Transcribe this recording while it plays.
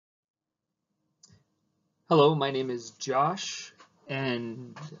Hello, my name is Josh,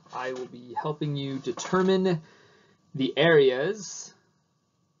 and I will be helping you determine the areas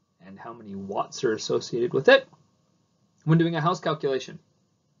and how many watts are associated with it when doing a house calculation,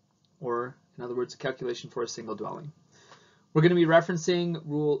 or in other words, a calculation for a single dwelling. We're going to be referencing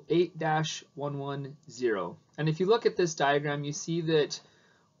Rule 8-110. And if you look at this diagram, you see that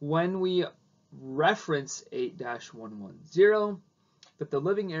when we reference 8-110, that the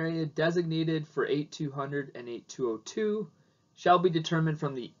living area designated for 8200 and 8202 shall be determined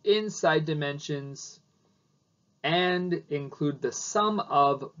from the inside dimensions and include the sum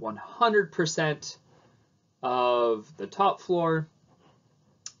of 100% of the top floor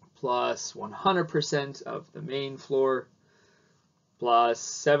plus 100% of the main floor plus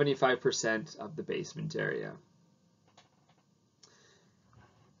 75% of the basement area.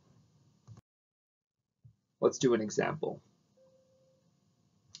 Let's do an example.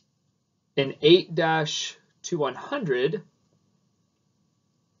 In 8-100,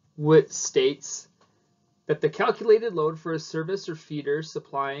 which states that the calculated load for a service or feeder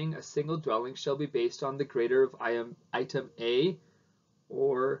supplying a single dwelling shall be based on the greater of item A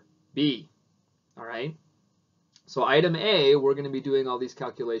or B. All right. So item A, we're going to be doing all these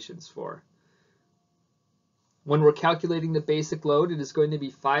calculations for. When we're calculating the basic load, it is going to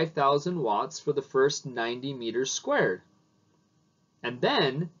be 5,000 watts for the first 90 meters squared. And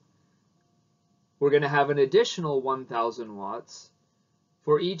then we're going to have an additional 1,000 watts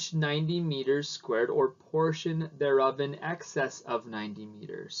for each 90 meters squared or portion thereof in excess of 90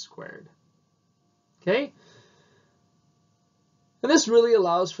 meters squared. Okay? And this really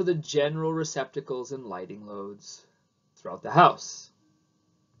allows for the general receptacles and lighting loads throughout the house.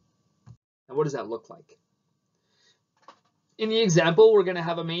 Now, what does that look like? In the example, we're going to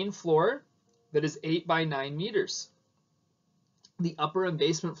have a main floor that is 8 by 9 meters. The upper and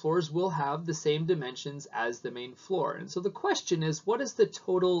basement floors will have the same dimensions as the main floor. And so the question is, what is the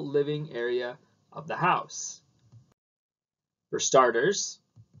total living area of the house? For starters,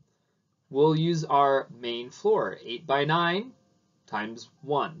 we'll use our main floor, 8 by 9 times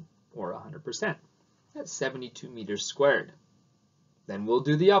 1, or 100%. That's 72 meters squared. Then we'll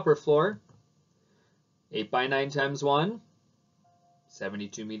do the upper floor, 8 by 9 times 1,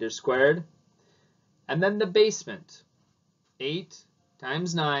 72 meters squared. And then the basement, 8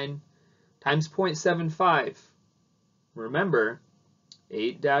 times 9 times 0.75. Remember,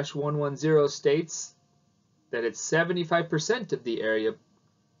 8-110 states that it's 75% of the area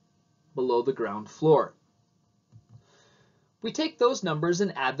below the ground floor. We take those numbers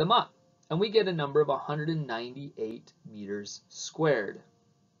and add them up, and we get a number of 198 meters squared.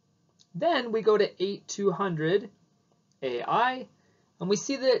 Then we go to 8-200 AI, and we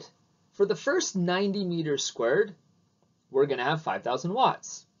see that for the first 90 meters squared, we're going to have 5,000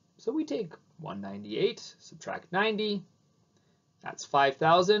 watts. So we take 198, subtract 90, that's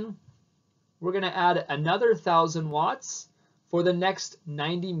 5,000. We're going to add another 1,000 watts for the next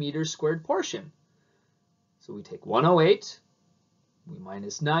 90 meters squared portion. So we take 108, we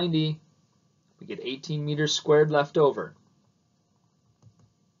minus 90, we get 18 meters squared left over.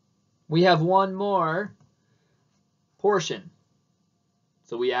 We have one more portion,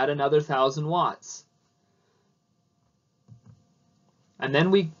 so we add another 1,000 watts. And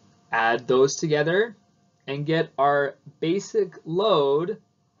then we add those together and get our basic load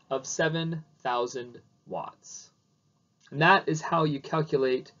of 7,000 watts. And that is how you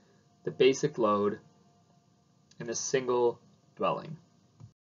calculate the basic load in a single dwelling.